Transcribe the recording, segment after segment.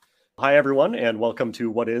Hi, everyone, and welcome to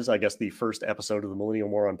what is, I guess, the first episode of the Millennial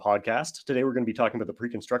Moron podcast. Today, we're going to be talking about the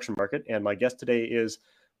pre-construction market, and my guest today is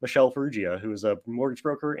Michelle Farrugia, who is a mortgage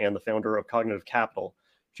broker and the founder of Cognitive Capital.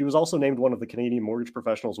 She was also named one of the Canadian Mortgage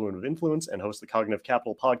Professionals Women of Influence and hosts the Cognitive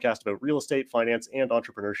Capital podcast about real estate, finance, and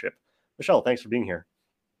entrepreneurship. Michelle, thanks for being here.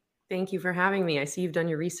 Thank you for having me. I see you've done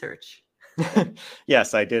your research.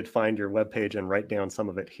 Yes, I did find your webpage and write down some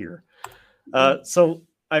of it here. So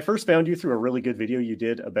I first found you through a really good video you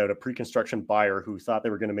did about a pre-construction buyer who thought they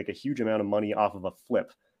were going to make a huge amount of money off of a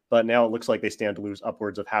flip, but now it looks like they stand to lose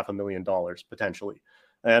upwards of $500,000 potentially.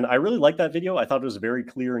 And I really liked that video. I thought it was very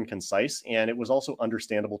clear and concise, and it was also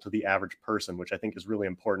understandable to the average person, which I think is really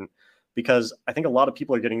important because I think a lot of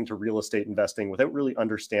people are getting into real estate investing without really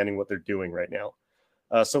understanding what they're doing right now.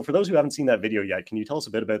 So for those who haven't seen that video yet, can you tell us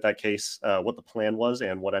a bit about that case, what the plan was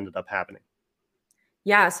and what ended up happening?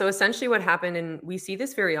 Yeah, so essentially what happened, and we see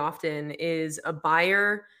this very often, is a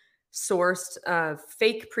buyer sourced a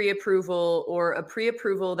fake pre-approval or a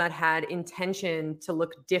pre-approval that had intention to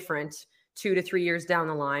look different 2 to 3 years down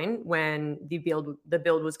the line when the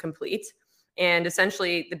build was complete. And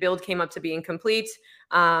essentially the build came up to being complete.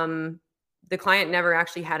 The client never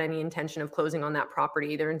actually had any intention of closing on that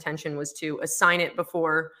property. Their intention was to assign it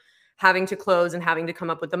before having to close and having to come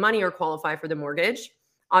up with the money or qualify for the mortgage.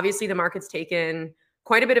 Obviously, the market's taken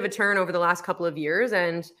quite a bit of a turn over the last couple of years,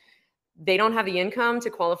 and they don't have the income to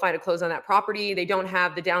qualify to close on that property. They don't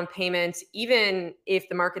have the down payment. Even if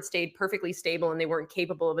the market stayed perfectly stable and they weren't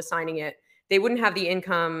capable of assigning it, they wouldn't have the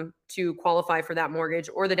income to qualify for that mortgage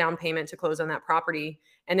or the down payment to close on that property.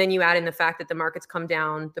 And then you add in the fact that the market's come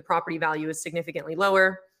down, the property value is significantly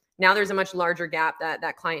lower. Now there's a much larger gap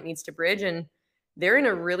that client needs to bridge, and they're in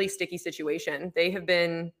a really sticky situation.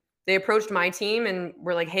 They approached my team and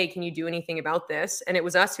were like, hey, can you do anything about this? And it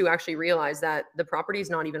was us who actually realized that the property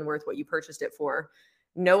is not even worth what you purchased it for.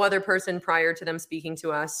 No other person prior to them speaking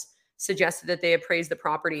to us suggested that they appraise the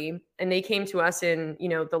property. And they came to us in,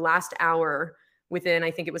 the last hour within,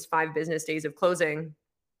 I think it was 5 business days of closing.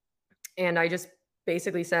 And I just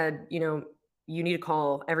basically said, you need to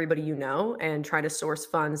call everybody you know and try to source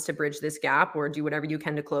funds to bridge this gap or do whatever you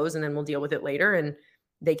can to close, and then we'll deal with it later. And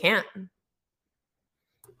they can't.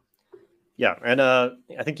 Yeah, and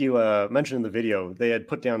I think you mentioned in the video they had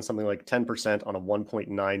put down something like 10% on a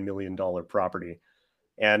 $1.9 million property,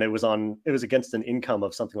 and it was against an income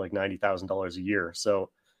of something like $90,000 a year. So,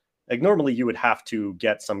 like, normally you would have to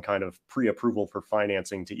get some kind of pre-approval for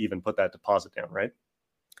financing to even put that deposit down, right?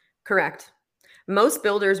 Correct. Most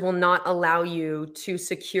builders will not allow you to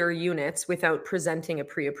secure units without presenting a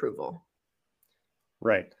pre-approval.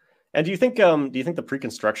 Right. And do you think the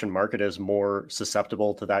pre-construction market is more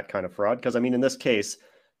susceptible to that kind of fraud? Because I mean, in this case,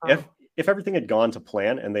 if everything had gone to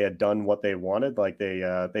plan and they had done what they wanted, like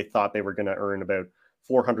they thought they were going to earn about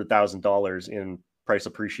 $400,000 in price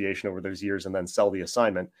appreciation over those years and then sell the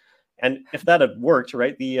assignment, and if that had worked,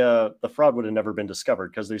 right, the fraud would have never been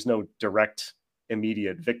discovered because there's no direct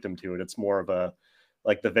immediate victim to it. It's more of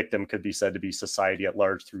like the victim could be said to be society at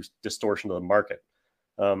large through distortion of the market.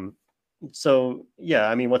 So, yeah,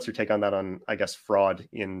 I mean, what's your take on that on, I guess, fraud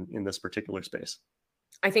in this particular space?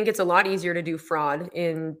 I think it's a lot easier to do fraud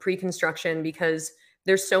in pre-construction because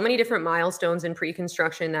there's so many different milestones in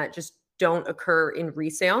pre-construction that just don't occur in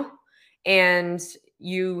resale. And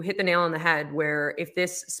you hit the nail on the head where if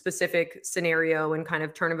this specific scenario and kind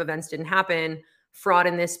of turn of events didn't happen, fraud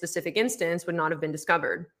in this specific instance would not have been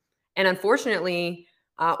discovered. And unfortunately,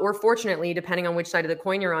 or fortunately, depending on which side of the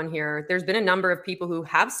coin you're on here, there's been a number of people who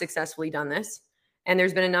have successfully done this. And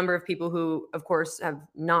there's been a number of people who, of course, have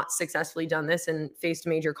not successfully done this and faced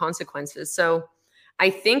major consequences. So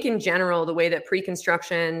I think in general, the way that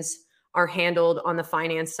pre-constructions are handled on the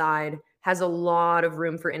finance side has a lot of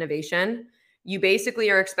room for innovation. You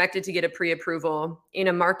basically are expected to get a pre-approval in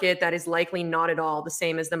a market that is likely not at all the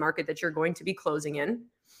same as the market that you're going to be closing in.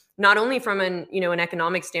 Not only from an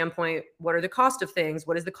economic standpoint, what are the cost of things?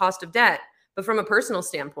 What is the cost of debt? But from a personal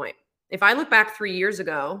standpoint, if I look back 3 years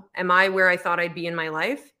ago, am I where I thought I'd be in my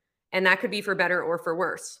life? And that could be for better or for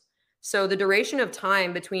worse. So the duration of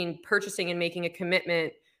time between purchasing and making a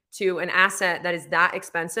commitment to an asset that is that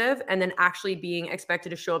expensive and then actually being expected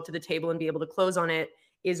to show up to the table and be able to close on it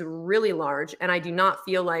is really large. And I do not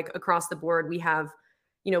feel like across the board we have,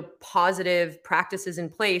 positive practices in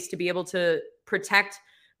place to be able to protect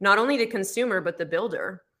not only the consumer, but the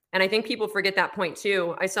builder. And I think people forget that point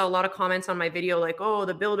too. I saw a lot of comments on my video like, oh,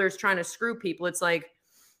 the builder's trying to screw people. It's like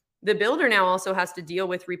the builder now also has to deal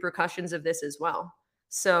with repercussions of this as well.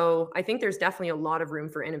 So I think there's definitely a lot of room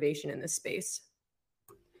for innovation in this space.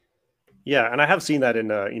 Yeah, and I have seen that in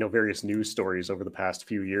various news stories over the past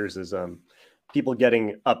few years. Is people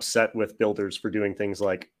getting upset with builders for doing things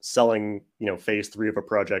like selling, phase 3 of a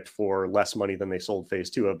project for less money than they sold phase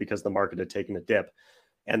 2 of because the market had taken a dip.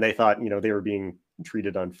 And they thought, they were being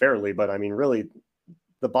treated unfairly. But I mean, really,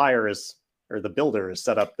 the builder has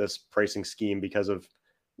set up this pricing scheme because of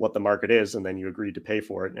what the market is, and then you agreed to pay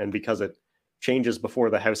for it. And because it changes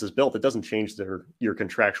before the house is built, it doesn't change your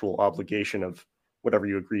contractual obligation of whatever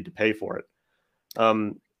you agreed to pay for it.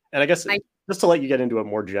 And I guess just to let you get into it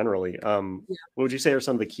more generally, what would you say are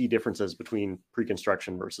some of the key differences between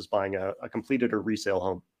pre-construction versus buying a completed or resale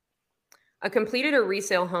home? A completed or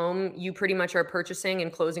resale home, you pretty much are purchasing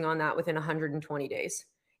and closing on that within 120 days.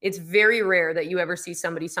 It's very rare that you ever see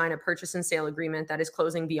somebody sign a purchase and sale agreement that is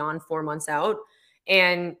closing beyond 4 months out.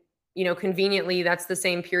 And, conveniently, that's the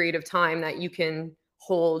same period of time that you can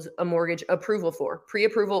hold a mortgage approval for.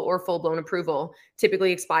 Pre-approval or full-blown approval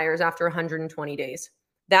typically expires after 120 days.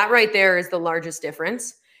 That right there is the largest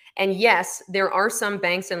difference. And yes, there are some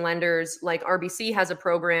banks and lenders, like RBC has a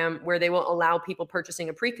program where they will allow people purchasing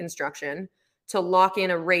a pre-construction to lock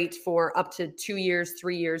in a rate for up to 2 years,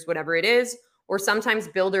 3 years, whatever it is. Or sometimes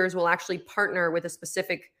builders will actually partner with a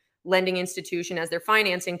specific lending institution as their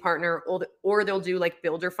financing partner, or they'll do like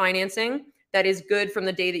builder financing that is good from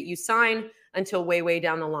the day that you sign until way, way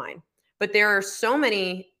down the line. But there are so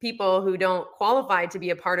many people who don't qualify to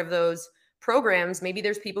be a part of those programs. Maybe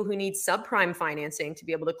there's people who need subprime financing to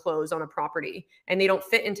be able to close on a property and they don't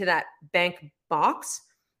fit into that bank box.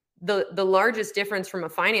 The largest difference from a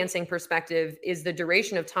financing perspective is the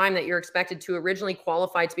duration of time that you're expected to originally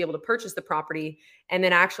qualify to be able to purchase the property and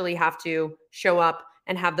then actually have to show up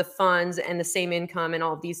and have the funds and the same income and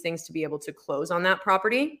all of these things to be able to close on that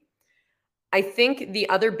property. I think the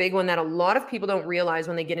other big one that a lot of people don't realize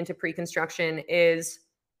when they get into pre-construction is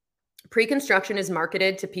pre-construction is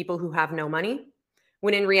marketed to people who have no money,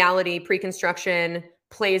 when in reality, pre-construction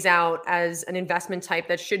plays out as an investment type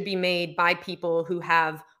that should be made by people who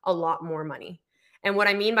have a lot more money. And what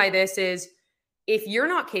I mean by this is if you're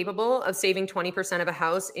not capable of saving 20% of a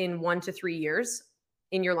house in 1 to 3 years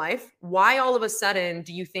in your life, why all of a sudden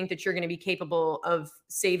do you think that you're going to be capable of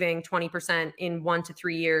saving 20% in 1 to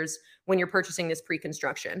 3 years when you're purchasing this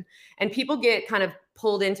pre-construction? And people get kind of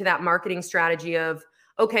pulled into that marketing strategy of,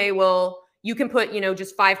 okay, well, you can put,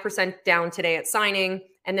 just 5% down today at signing,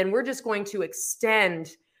 and then we're just going to extend,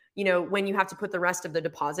 when you have to put the rest of the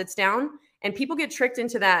deposits down. And people get tricked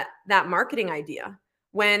into that marketing idea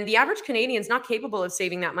when the average Canadian is not capable of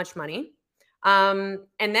saving that much money. And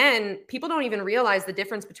then people don't even realize the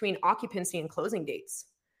difference between occupancy and closing dates.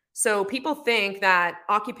 So people think that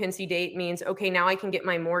occupancy date means, okay, now I can get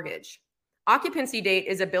my mortgage. Occupancy date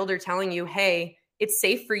is a builder telling you, hey, it's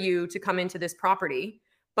safe for you to come into this property,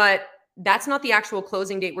 but that's not the actual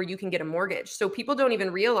closing date where you can get a mortgage. So people don't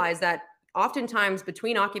even realize that oftentimes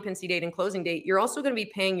between occupancy date and closing date, you're also going to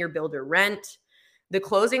be paying your builder rent. The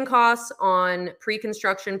closing costs on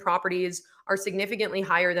pre-construction properties are significantly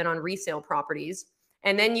higher than on resale properties.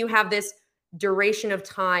 And then you have this duration of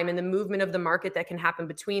time and the movement of the market that can happen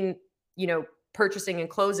between, purchasing and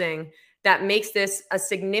closing that makes this a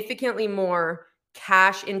significantly more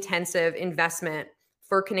cash intensive investment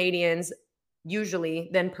for Canadians usually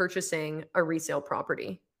than purchasing a resale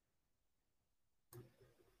property.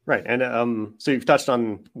 Right. And so you've touched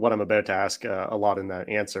on what I'm about to ask a lot in that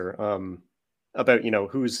answer about,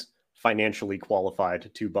 who's financially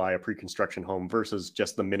qualified to buy a pre-construction home versus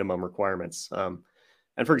just the minimum requirements.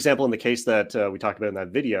 And for example, in the case that we talked about in that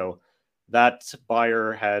video, that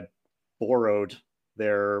buyer had borrowed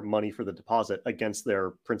their money for the deposit against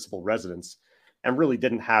their principal residence and really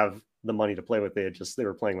didn't have the money to play with. They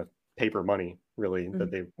were playing with paper money, really, that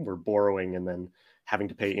they were borrowing and then having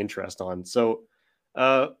to pay interest on. So,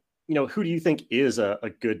 who do you think is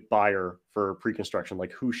a good buyer for pre-construction?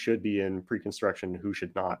 Like who should be in pre-construction, who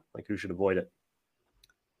should not? Like who should avoid it?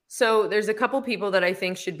 So there's a couple people that I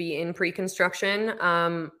think should be in pre-construction.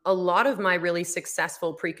 A lot of my really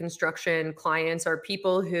successful pre-construction clients are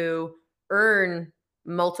people who earn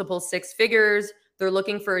multiple six figures. They're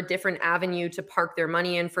looking for a different avenue to park their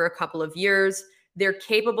money in for a couple of years. They're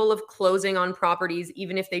capable of closing on properties,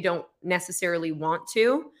 even if they don't necessarily want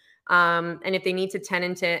to. And if they need to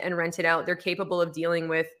tenant it and rent it out, they're capable of dealing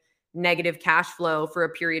with negative cash flow for a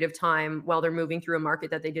period of time while they're moving through a market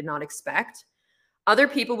that they did not expect. Other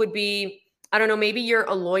people would be, I don't know, maybe you're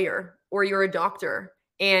a lawyer or you're a doctor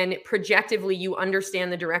and projectively you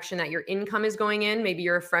understand the direction that your income is going in. Maybe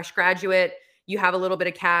you're a fresh graduate, you have a little bit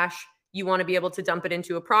of cash, you want to be able to dump it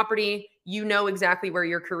into a property. You know exactly where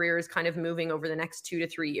your career is kind of moving over the next 2 to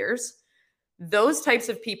 3 years. Those types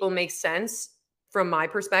of people make sense from my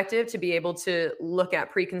perspective to be able to look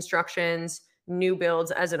at pre-constructions, new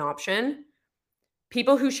builds as an option.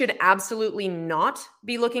 People who should absolutely not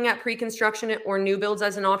be looking at pre-construction or new builds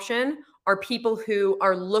as an option are people who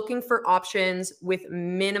are looking for options with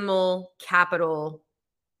minimal capital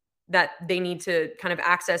that they need to kind of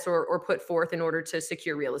access or put forth in order to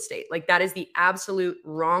secure real estate. Like, that is the absolute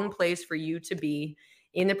wrong place for you to be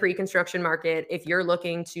in the pre-construction market if you're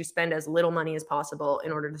looking to spend as little money as possible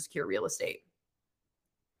in order to secure real estate.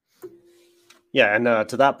 Yeah, and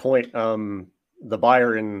to that point, the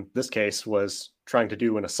buyer in this case was trying to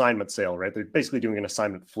do an assignment sale, right? They're basically doing an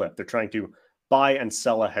assignment flip. They're trying to buy and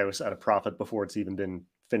sell a house at a profit before it's even been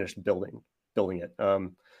finished building it.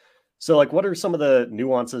 So, like, what are some of the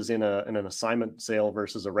nuances in an assignment sale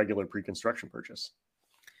versus a regular pre-construction purchase?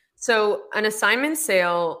 So, an assignment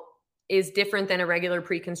sale is different than a regular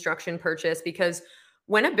pre-construction purchase because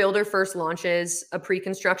when a builder first launches a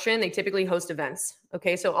pre-construction, they typically host events.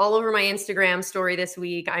 Okay. So all over my Instagram story this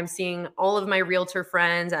week, I'm seeing all of my realtor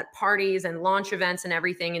friends at parties and launch events and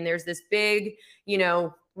everything. And there's this big,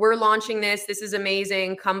 we're launching this. This is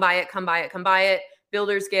amazing. Come buy it, come buy it, come buy it.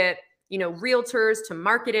 Builders get, realtors to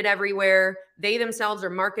market it everywhere. They themselves are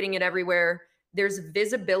marketing it everywhere. There's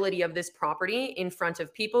visibility of this property in front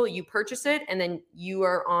of people. You purchase it, and then you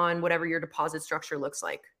are on whatever your deposit structure looks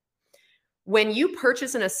like. When you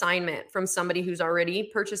purchase an assignment from somebody who's already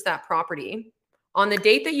purchased that property, on the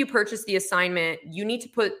date that you purchase the assignment, you need to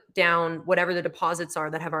put down whatever the deposits are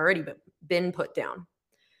that have already been put down.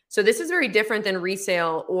 So this is very different than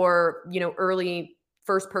resale or, early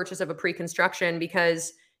first purchase of a pre-construction,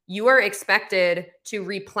 because you are expected to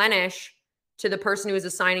replenish to the person who is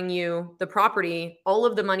assigning you the property all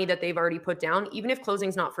of the money that they've already put down, even if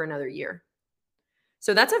closing's not for another year.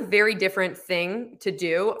 So that's a very different thing to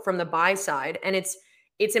do from the buy side. And it's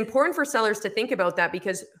important for sellers to think about that,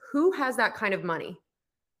 because who has that kind of money?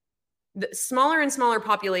 The smaller and smaller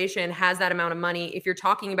population has that amount of money if you're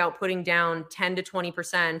talking about putting down 10 to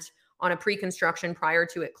 20% on a pre-construction prior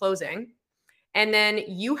to it closing. And then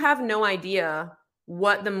you have no idea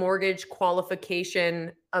what the mortgage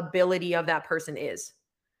qualification ability of that person is.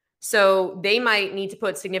 So they might need to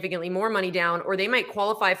put significantly more money down, or they might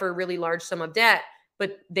qualify for a really large sum of debt,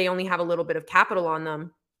 but they only have a little bit of capital on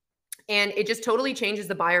them. And it just totally changes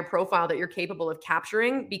the buyer profile that you're capable of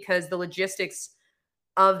capturing, because the logistics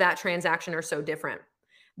of that transaction are so different.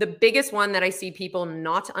 The biggest one that I see people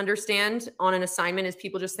not understand on an assignment is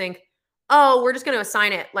people just think, oh, we're just going to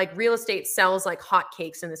assign it. Like, real estate sells like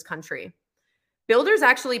hotcakes in this country. Builders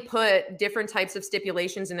actually put different types of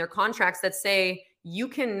stipulations in their contracts that say you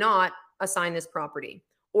cannot assign this property,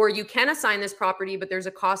 or you can assign this property, but there's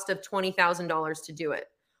a cost of $20,000 to do it.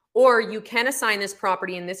 Or you can assign this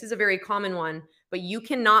property, and this is a very common one, but you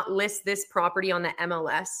cannot list this property on the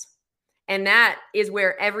MLS. And that is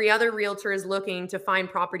where every other realtor is looking to find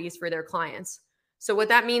properties for their clients. So what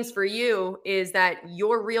that means for you is that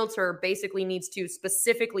your realtor basically needs to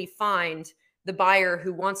specifically find the buyer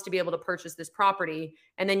who wants to be able to purchase this property.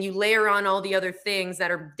 And then you layer on all the other things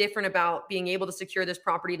that are different about being able to secure this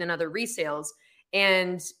property than other resales.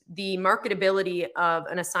 And the marketability of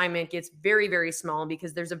an assignment gets very, very small,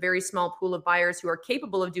 because there's a very small pool of buyers who are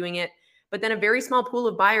capable of doing it, but then a very small pool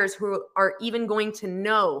of buyers who are even going to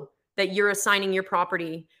know that you're assigning your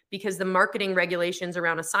property, because the marketing regulations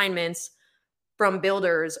around assignments from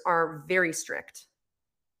builders are very strict.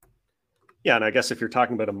 Yeah, and I guess if you're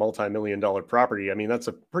talking about a multi-million-dollar property, I mean, that's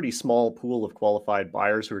a pretty small pool of qualified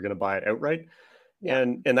buyers who are going to buy it outright. Yeah.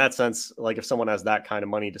 And in that sense, like, if someone has that kind of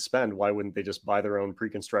money to spend, why wouldn't they just buy their own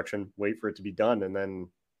pre-construction, wait for it to be done, and then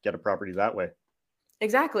get a property that way?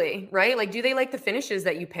 Exactly, right? Like, do they like the finishes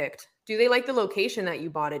that you picked? Do they like the location that you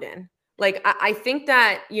bought it in? Like, I think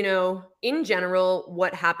that, in general,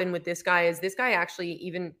 what happened with this guy is this guy actually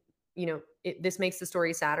even, this makes the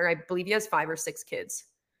story sadder. I believe he has 5 or 6 kids.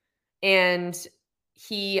 And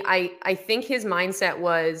I think his mindset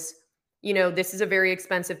was, this is a very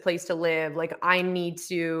expensive place to live. Like, I need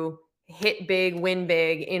to hit big, win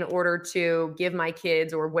big in order to give my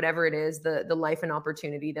kids, or whatever it is, the life and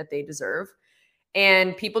opportunity that they deserve.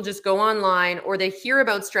 And people just go online, or they hear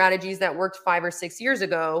about strategies that worked 5 or 6 years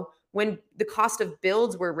ago when the cost of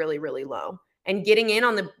builds were really, really low. And getting in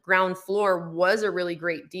on the ground floor was a really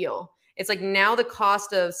great deal. It's like, now the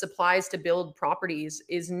cost of supplies to build properties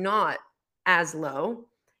is not as low.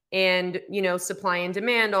 And, supply and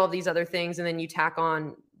demand, all these other things. And then you tack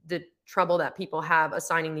on the trouble that people have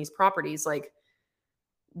assigning these properties. Like,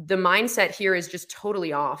 the mindset here is just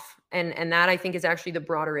totally off. And that, I think, is actually the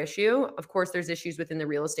broader issue. Of course, there's issues within the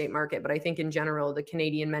real estate market, but I think in general, the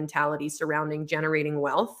Canadian mentality surrounding generating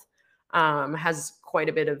wealth has quite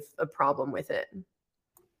a bit of a problem with it.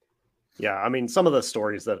 Yeah, I mean, some of the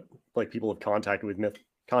stories that, like, people have contacted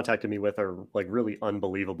contacted me with are like really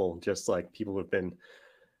unbelievable. Just like people who've been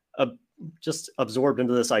just absorbed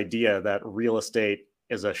into this idea that real estate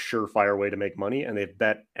is a surefire way to make money, and they've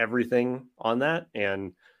bet everything on that,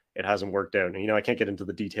 and it hasn't worked out. And I can't get into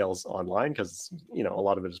the details online because a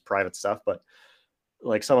lot of it is private stuff, but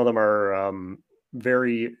like some of them are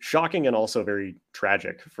very shocking and also very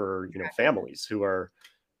tragic for families who are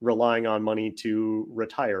relying on money to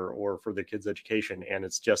retire or for their kids' education, and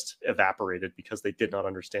it's just evaporated because they did not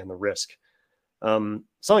understand the risk.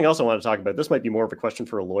 Something else I want to talk about, this might be more of a question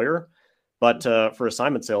for a lawyer, but for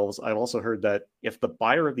assignment sales, I've also heard that if the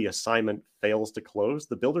buyer of the assignment fails to close,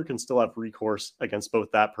 the builder can still have recourse against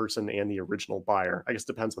both that person and the original buyer. I guess it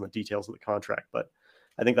depends on the details of the contract, but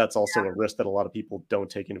I think that's also a risk that a lot of people don't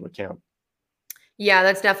take into account. Yeah,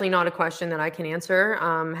 that's definitely not a question that I can answer.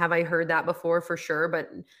 Have I heard that before? For sure. But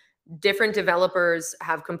different developers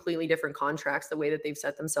have completely different contracts, the way that they've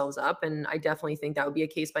set themselves up. And I definitely think that would be a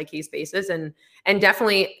case by case basis, and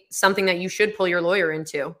definitely something that you should pull your lawyer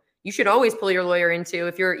into. You should always pull your lawyer into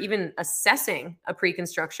if you're even assessing a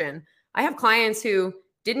pre-construction. I have clients who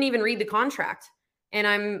didn't even read the contract. And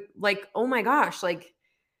I'm like, oh my gosh, like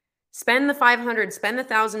spend the $500, spend the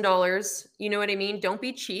 $1,000. You know what I mean? Don't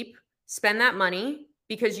be cheap. Spend that money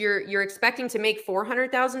because you're expecting to make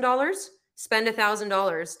 $400,000. Spend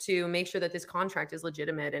 $1,000 to make sure that this contract is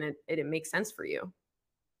legitimate and it makes sense for you.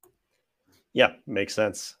 Yeah, makes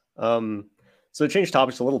sense. So to change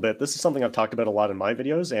topics a little bit, this is something I've talked about a lot in my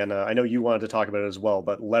videos, and I know you wanted to talk about it as well,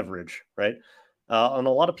 but leverage, right? And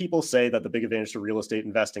a lot of people say that the big advantage to real estate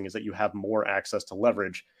investing is that you have more access to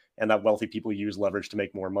leverage and that wealthy people use leverage to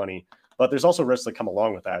make more money. But there's also risks that come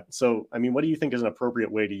along with that. So, I mean, what do you think is an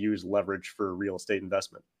appropriate way to use leverage for real estate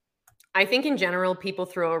investment? I think in general, people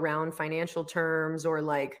throw around financial terms or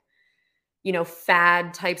like,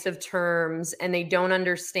 fad types of terms, and they don't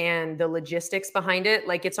understand the logistics behind it.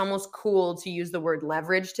 Like it's almost cool to use the word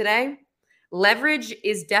leverage today. Leverage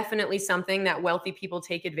is definitely something that wealthy people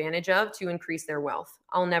take advantage of to increase their wealth.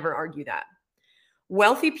 I'll never argue that.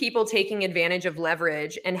 Wealthy people taking advantage of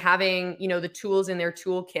leverage and having, the tools in their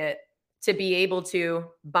toolkit to be able to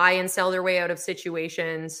buy and sell their way out of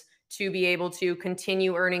situations, to be able to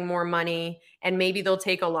continue earning more money, and maybe they'll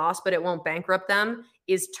take a loss, but it won't bankrupt them,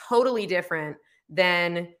 is totally different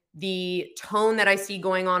than the tone that I see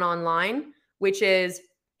going on online, which is,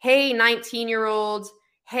 hey, 19-year-old,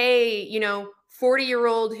 hey,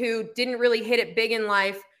 40-year-old who didn't really hit it big in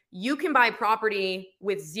life, you can buy property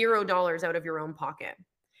with $0 out of your own pocket.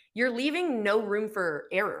 You're leaving no room for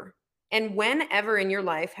error. And whenever in your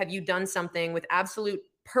life have you done something with absolute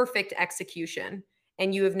perfect execution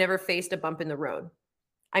and you have never faced a bump in the road?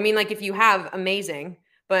 I mean, like if you have, amazing,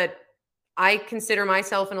 but I consider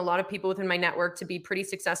myself and a lot of people within my network to be pretty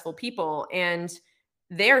successful people, and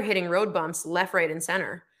they're hitting road bumps left, right, and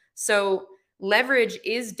center. So leverage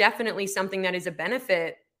is definitely something that is a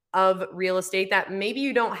benefit of real estate that maybe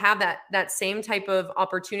you don't have that same type of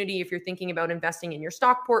opportunity if you're thinking about investing in your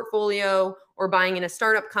stock portfolio or buying in a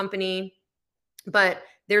startup company. But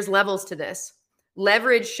there's levels to this.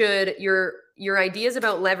 Leverage should, your ideas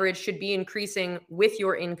about leverage should be increasing with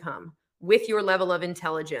your income, with your level of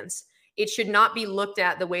intelligence. It should not be looked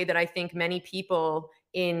at the way that I think many people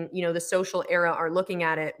in, the social era are looking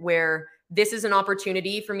at it, where this is an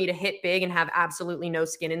opportunity for me to hit big and have absolutely no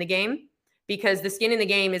skin in the game, because the skin in the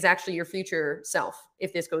game is actually your future self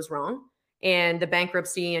if this goes wrong, and the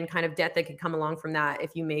bankruptcy and kind of debt that could come along from that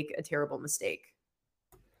if you make a terrible mistake.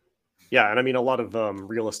 Yeah, and I mean, a lot of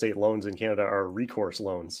real estate loans in Canada are recourse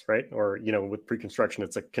loans, right? Or, with pre-construction,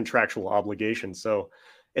 it's a contractual obligation. So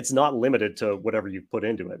it's not limited to whatever you put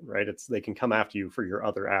into it, right? They can come after you for your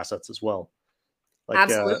other assets as well. Like,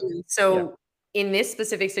 Absolutely. So yeah. in this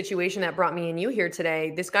specific situation that brought me and you here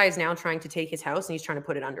today, this guy is now trying to take his house and he's trying to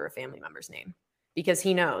put it under a family member's name because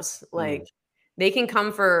he knows like they can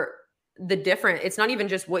come for the different. It's not even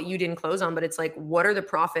just what you didn't close on, but it's like, what are the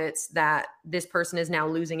profits that this person is now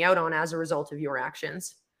losing out on as a result of your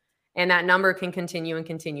actions? And that number can continue and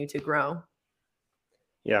continue to grow.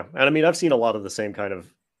 Yeah. And I mean, I've seen a lot of the same kind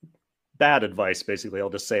of bad advice, basically.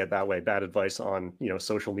 I'll just say it that way. Bad advice on,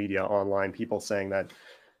 social media, online, people saying that,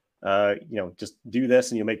 just do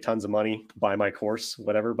this and you'll make tons of money, buy my course,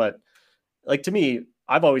 whatever. But like, to me,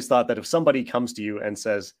 I've always thought that if somebody comes to you and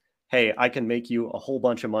says, hey, I can make you a whole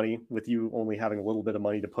bunch of money with you only having a little bit of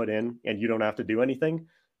money to put in and you don't have to do anything,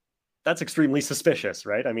 that's extremely suspicious,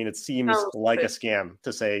 right? I mean, it seems like a scam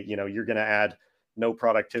to say, you're going to add no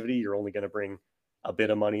productivity, you're only going to bring a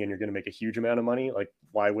bit of money and you're going to make a huge amount of money. Like,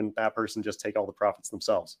 why wouldn't that person just take all the profits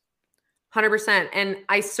themselves? 100%. And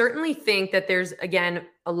I certainly think that there's, again,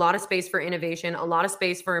 a lot of space for innovation, a lot of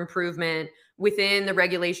space for improvement within the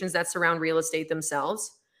regulations that surround real estate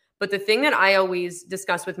themselves. But the thing that I always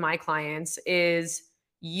discuss with my clients is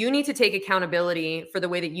you need to take accountability for the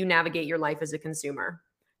way that you navigate your life as a consumer.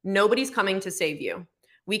 Nobody's coming to save you.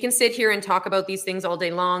 We can sit here and talk about these things all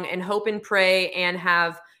day long and hope and pray and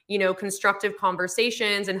have, constructive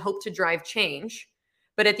conversations and hope to drive change.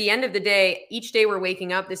 But at the end of the day, each day we're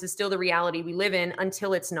waking up, this is still the reality we live in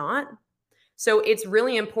until it's not. So it's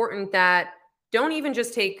really important that don't even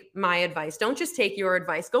just take my advice. Don't just take your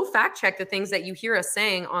advice. Go fact check the things that you hear us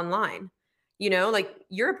saying online. Like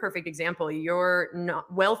you're a perfect example. Your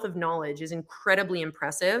wealth of knowledge is incredibly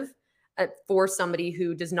impressive for somebody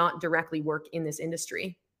who does not directly work in this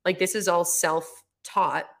industry. Like this is all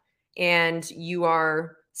self-taught, and you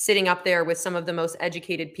are sitting up there with some of the most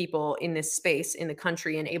educated people in this space in the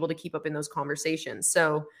country and able to keep up in those conversations.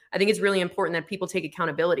 So I think it's really important that people take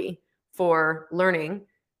accountability for learning.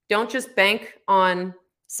 Don't just bank on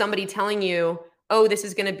somebody telling you, oh, this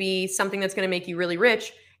is going to be something that's going to make you really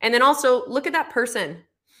rich. And then also look at that person.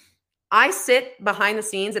 I sit behind the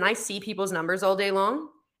scenes and I see people's numbers all day long,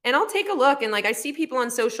 and I'll take a look, and like I see people on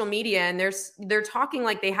social media and they're talking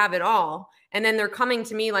like they have it all. And then they're coming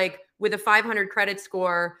to me like with a 500 credit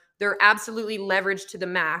score. They're absolutely leveraged to the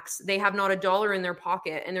max. They have not a dollar in their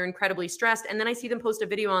pocket and they're incredibly stressed. And then I see them post a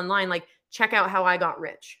video online like, check out how I got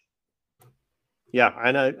rich. Yeah,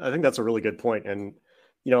 and I think that's a really good point. And,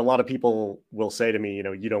 a lot of people will say to me,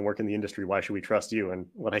 you don't work in the industry, why should we trust you? And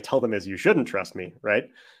what I tell them is you shouldn't trust me, right?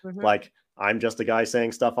 Mm-hmm. Like, I'm just a guy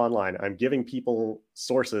saying stuff online. I'm giving people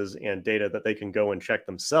sources and data that they can go and check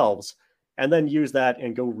themselves and then use that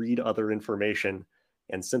and go read other information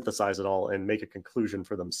and synthesize it all and make a conclusion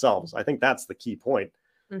for themselves. I think that's the key point,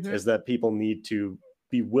 mm-hmm. is that people need to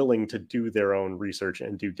be willing to do their own research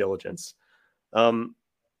and due diligence.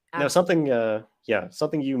 Now, something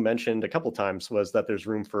you mentioned a couple times was that there's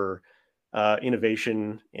room for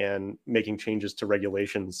innovation and making changes to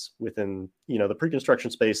regulations within, the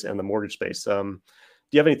pre-construction space and the mortgage space. Do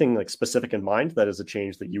you have anything like specific in mind that is a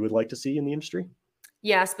change that you would like to see in the industry?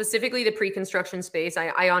 Yeah, specifically the pre-construction space.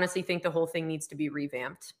 I honestly think the whole thing needs to be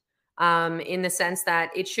revamped in the sense that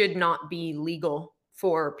it should not be legal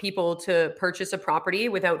for people to purchase a property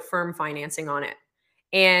without firm financing on it.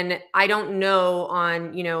 And I don't know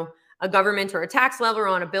on, a government or a tax level or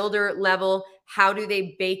on a builder level, how do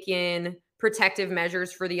they bake in protective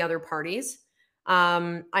measures for the other parties?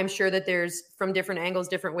 I'm sure that there's from different angles,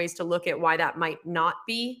 different ways to look at why that might not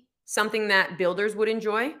be something that builders would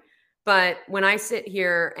enjoy. But when I sit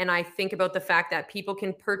here and I think about the fact that people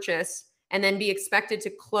can purchase and then be expected to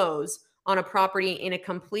close on a property in a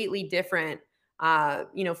completely different,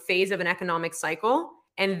 phase of an economic cycle,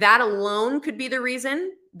 and that alone could be the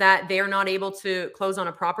reason that they're not able to close on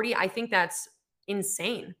a property, I think that's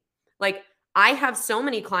insane. Like I have so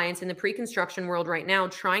many clients in the pre-construction world right now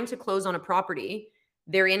trying to close on a property.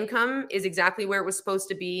 Their income is exactly where it was supposed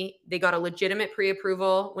to be. They got a legitimate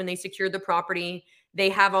pre-approval when they secured the property. They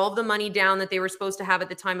have all of the money down that they were supposed to have at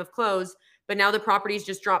the time of close, but now the property's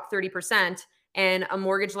just dropped 30% and a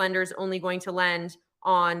mortgage lender is only going to lend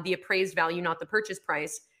on the appraised value, not the purchase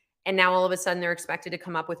price. And now all of a sudden they're expected to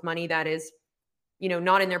come up with money that is,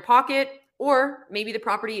 not in their pocket, or maybe the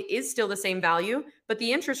property is still the same value, but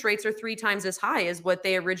the interest rates are 3 times as high as what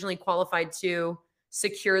they originally qualified to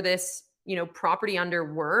secure this, property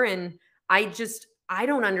under were. And I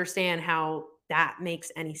don't understand how that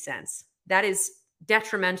makes any sense. That is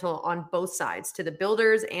detrimental on both sides, to the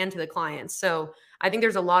builders and to the clients. So I think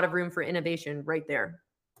there's a lot of room for innovation right there.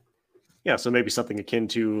 Yeah, so maybe something akin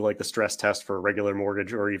to like the stress test for a regular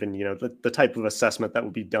mortgage, or even, the type of assessment that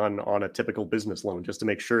would be done on a typical business loan, just to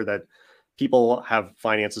make sure that people have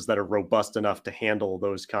finances that are robust enough to handle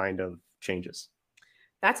those kind of changes.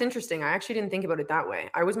 That's interesting. I actually didn't think about it that way.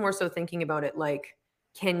 I was more so thinking about it like,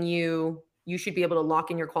 you should be able to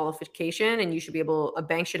lock in your qualification, and a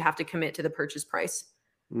bank should have to commit to the purchase price.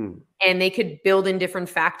 And they could build in different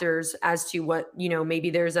factors as to what,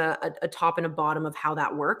 maybe there's a top and a bottom of how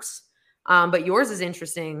that works. But yours is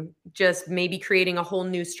interesting, just maybe creating a whole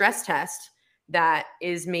new stress test that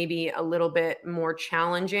is maybe a little bit more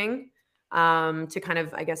challenging to kind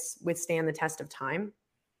of, I guess, withstand the test of time.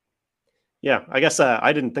 Yeah, I guess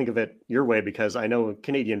I didn't think of it your way because I know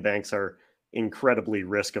Canadian banks are incredibly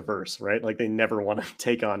risk averse, right? Like they never want to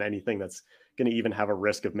take on anything that's going to even have a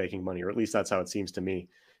risk of making money, or at least that's how it seems to me.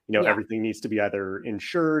 Everything needs to be either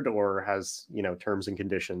insured or has, terms and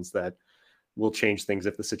conditions that will change things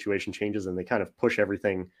if the situation changes, and they kind of push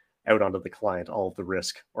everything out onto the client, all of the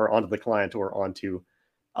risk, or onto the client or onto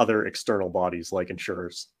other external bodies like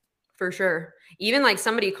insurers. For sure. Even like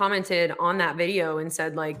somebody commented on that video and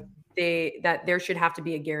said like, that there should have to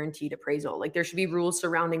be a guaranteed appraisal. Like there should be rules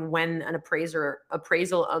surrounding when an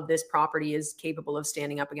appraisal of this property is capable of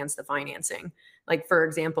standing up against the financing. Like for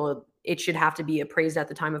example, it should have to be appraised at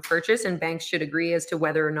the time of purchase, and banks should agree as to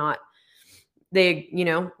whether or not they,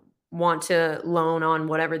 want to loan on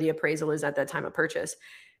whatever the appraisal is at that time of purchase.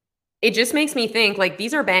 It just makes me think like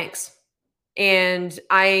these are banks. And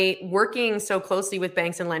working so closely with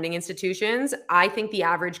banks and lending institutions, I think the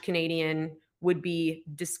average Canadian would be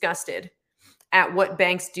disgusted at what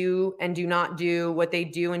banks do and do not do, what they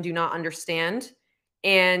do and do not understand.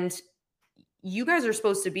 And you guys are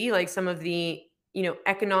supposed to be like some of the,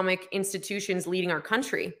 economic institutions leading our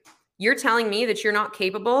country. You're telling me that you're not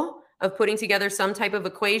capable of putting together some type of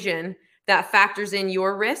equation that factors in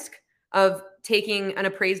your risk of taking an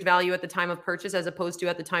appraised value at the time of purchase as opposed to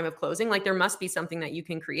at the time of closing. Like there must be something that you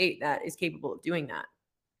can create that is capable of doing that.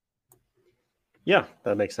 Yeah,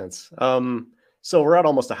 that makes sense. So we're at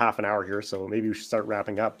almost a half an hour here, so maybe we should start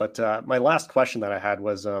wrapping up. But my last question that I had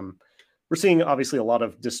was, we're seeing obviously a lot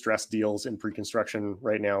of distressed deals in pre-construction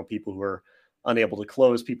right now, people who are unable to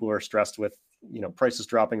close, people who are stressed with, prices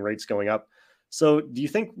dropping, rates going up. So do you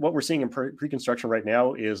think what we're seeing in pre-construction right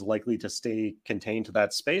now is likely to stay contained to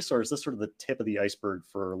that space, or is this sort of the tip of the iceberg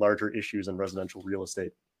for larger issues in residential real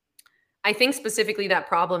estate? I think specifically that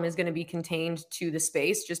problem is going to be contained to the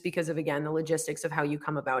space just because of, again, the logistics of how you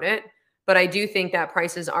come about it. But I do think that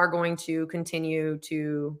prices are going to continue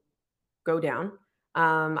to go down.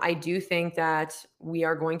 I do think that we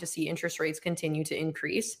are going to see interest rates continue to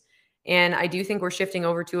increase. And I do think we're shifting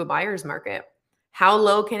over to a buyer's market. How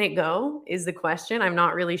low can it go is the question. I'm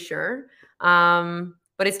not really sure.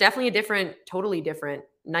 But it's definitely a totally different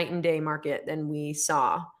night and day market than we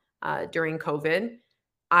saw during COVID.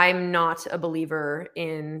 I'm not a believer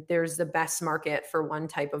in there's the best market for one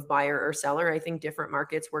type of buyer or seller. I think different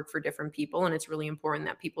markets work for different people, and it's really important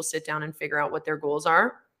that people sit down and figure out what their goals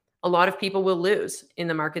are. A lot of people will lose in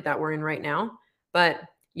the market that we're in right now, but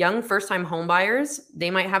young first-time home buyers, they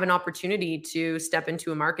might have an opportunity to step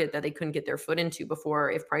into a market that they couldn't get their foot into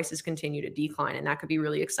before if prices continue to decline, and that could be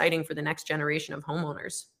really exciting for the next generation of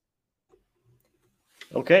homeowners.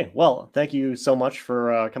 Okay, well, thank you so much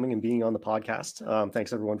for coming and being on the podcast.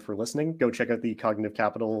 Thanks, everyone, for listening. Go check out the Cognitive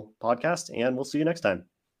Capital podcast, and we'll see you next time.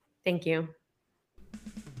 Thank you.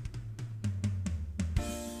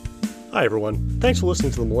 Hi, everyone. Thanks for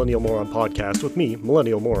listening to the Millennial Moron podcast with me,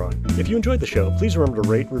 Millennial Moron. If you enjoyed the show, please remember to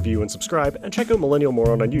rate, review, and subscribe, and check out Millennial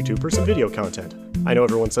Moron on YouTube for some video content. I know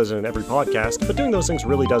everyone says it in every podcast, but doing those things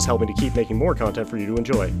really does help me to keep making more content for you to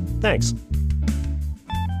enjoy. Thanks.